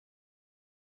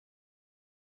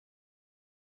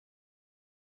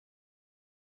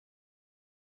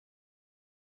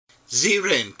Sie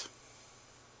rennt.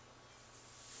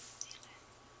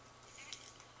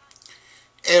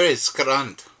 Er ist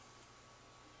gerannt.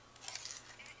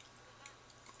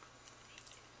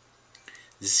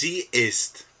 Sie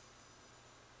isst.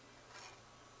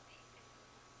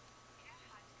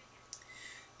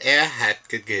 Er hat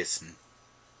gegessen.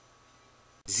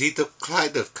 Sie doch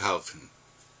Kleider kaufen.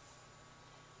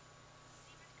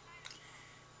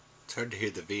 It's hard to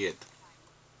hear the Viet.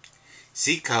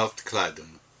 Sie kauft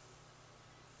Kleidung.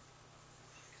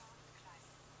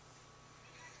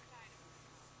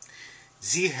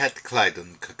 Sie hat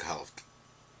Kleidung gekauft.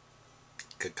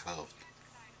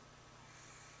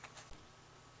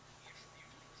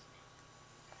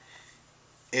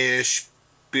 Er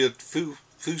spielt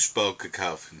Fußball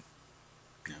gekauft.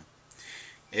 Ja.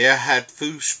 Er hat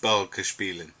Fußball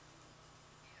gespielt.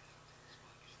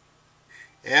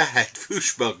 Er hat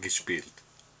Fußball gespielt.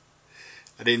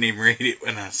 I didn't even read it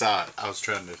when I saw it. I was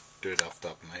trying to do it off the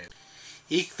top of my head.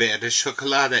 Ich werde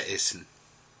Schokolade essen.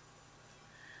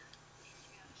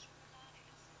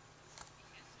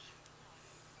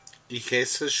 Ich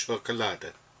esse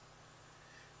Schokolade.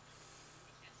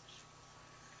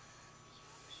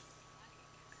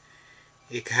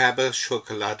 Ich habe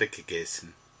Schokolade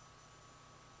gegessen.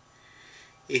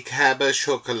 Ich habe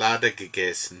Schokolade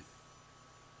gegessen.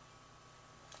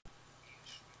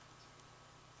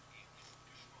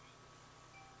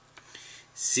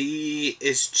 Sie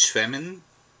ist schwimmen.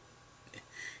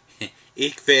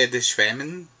 Ich werde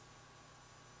schwimmen.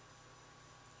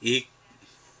 Ich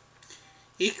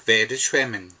werde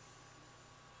schwimmen.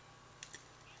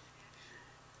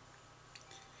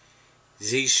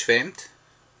 Sie schwimmt.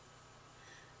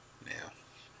 Ja,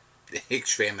 ich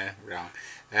schwimme, wrong.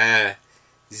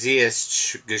 Sie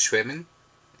ist geschwommen.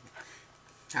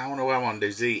 I don't know what I want to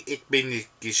do. Sie. Ich bin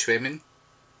geschwommen.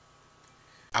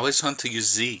 I always want to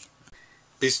use sie.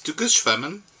 Bist du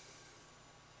geschwommen?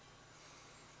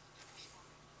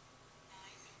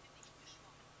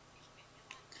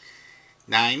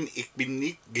 Nein, ich bin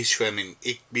nicht geschwommen.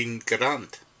 Ich bin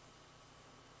gerannt.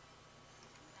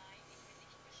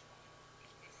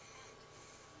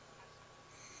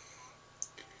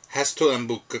 Hast du ein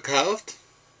Buch gekauft?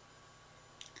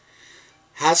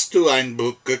 Hast du ein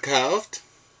Buch gekauft?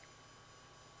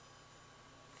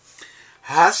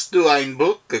 Hast du ein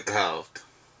Buch gekauft?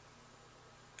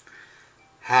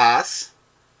 Hast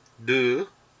du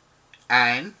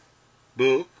ein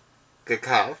Buch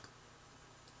gekauft?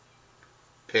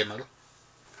 Pimmel.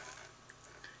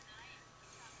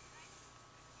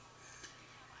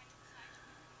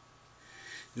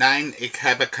 Nein, ich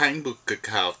habe kein Buch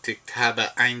gekauft. Ich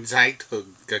habe ein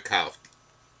Zeitung gekauft.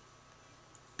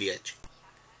 Bitch.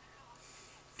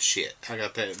 Shit, I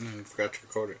got that and forgot to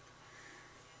record it.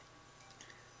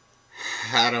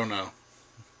 I don't know.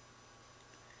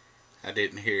 I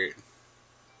didn't hear it.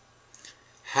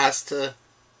 Has to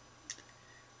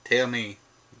tell me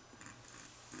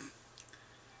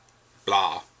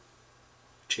blah.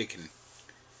 Chicken.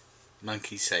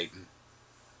 Monkey Satan.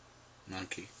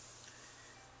 Monkey.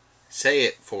 Say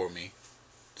it for me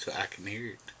so I can hear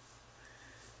it.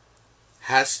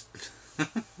 Hast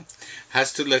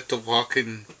du letzte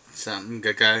Woche something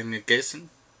gegessen?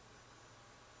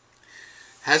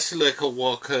 Hast du letzte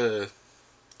Woche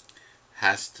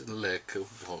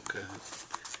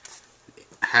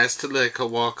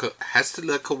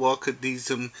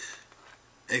diesem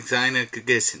Examen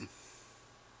gegessen?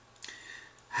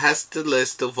 Hast du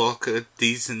letzte Woche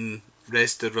diesen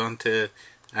Restaurant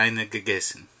eine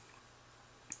gegessen?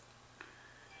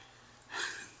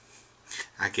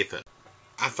 I give up.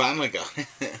 I finally got it.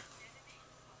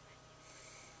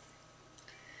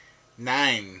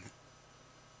 Nein.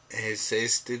 Es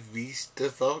ist die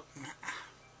Woche.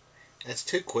 That's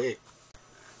too quick.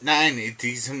 Nein, in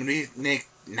diesem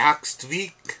next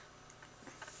week.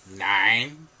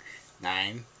 Nein.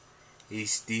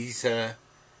 Ist dieser.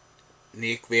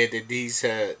 Ich werde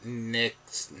dieser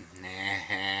next.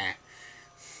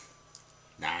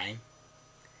 Nein.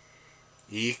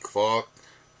 Ich walk.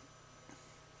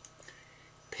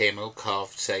 Pimmel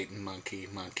kauft Satan Monkey.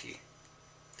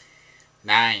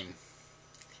 Nein.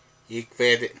 Ich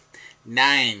werde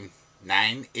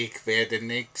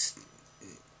nichts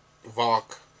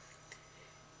Walk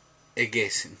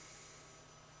gegessen.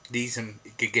 Diesem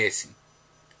gegessen.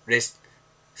 Rest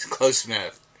is close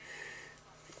enough.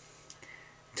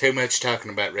 Too much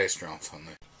talking about restaurants on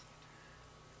there.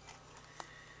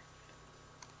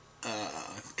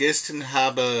 Gestern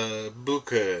habe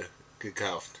Bücher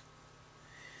gekauft.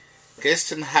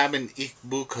 Gestern haben ich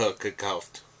Bücher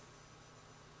gekauft.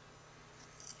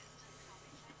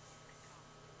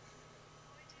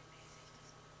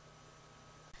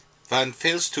 Wann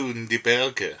fährst du in die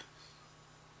Berge?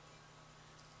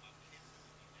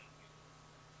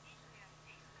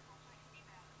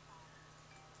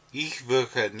 Ich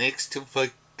werde nächste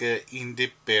Woche in die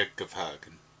Berge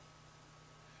fahren.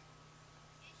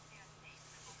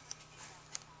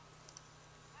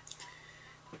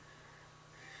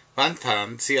 Wann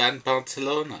fahren Sie an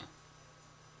Barcelona?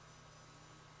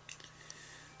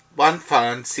 Wann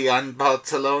fahren Sie an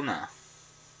Barcelona?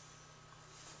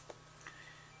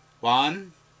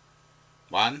 Wann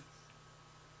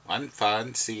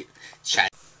fahren Sie?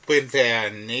 Wenn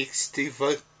wir nächste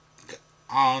Woche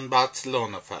an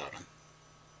Barcelona fahren.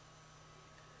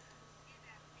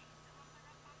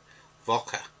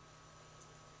 Woche.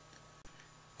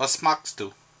 Was machst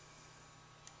du?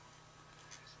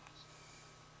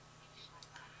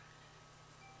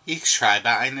 Ich schreibe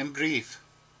einen Brief.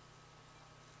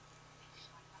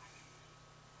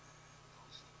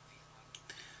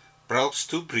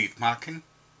 Brauchst du Briefmarken?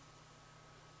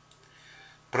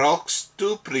 Brauchst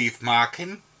du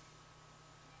Briefmarken?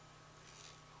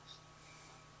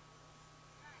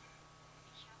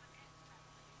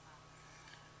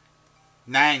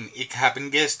 Nein, ich habe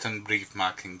gestern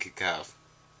Briefmarken gekauft.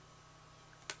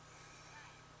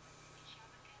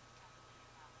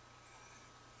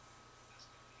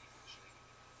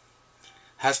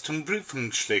 Hast du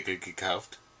Briefumschläge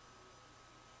gekauft?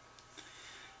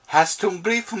 Hast du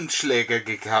Briefumschläge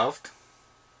gekauft?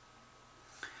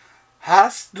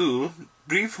 Hast du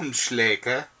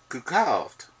Briefumschläge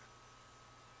gekauft?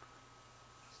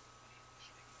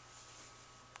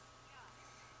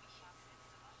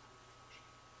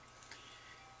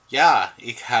 Ja,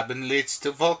 ich habe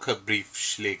letzte Woche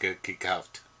Briefschläge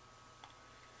gekauft.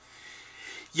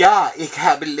 Ja, ich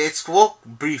habe letzte Woche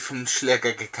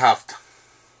Briefumschläge gekauft.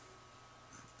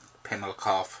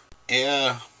 Pimmelkauf.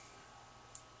 Er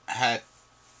hat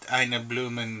seine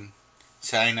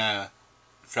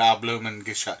Frau Blumen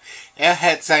geschaut. Er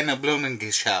hat seine Blumen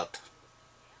geschaut.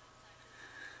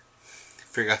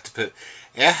 Forgot to put.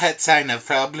 Er hat seine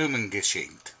Frau Blumen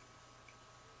geschenkt.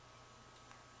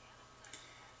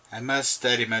 I must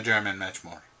study my German much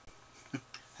more.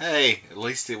 Hey, at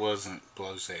least it wasn't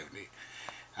below 70.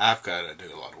 I've got to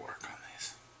do a lot of work.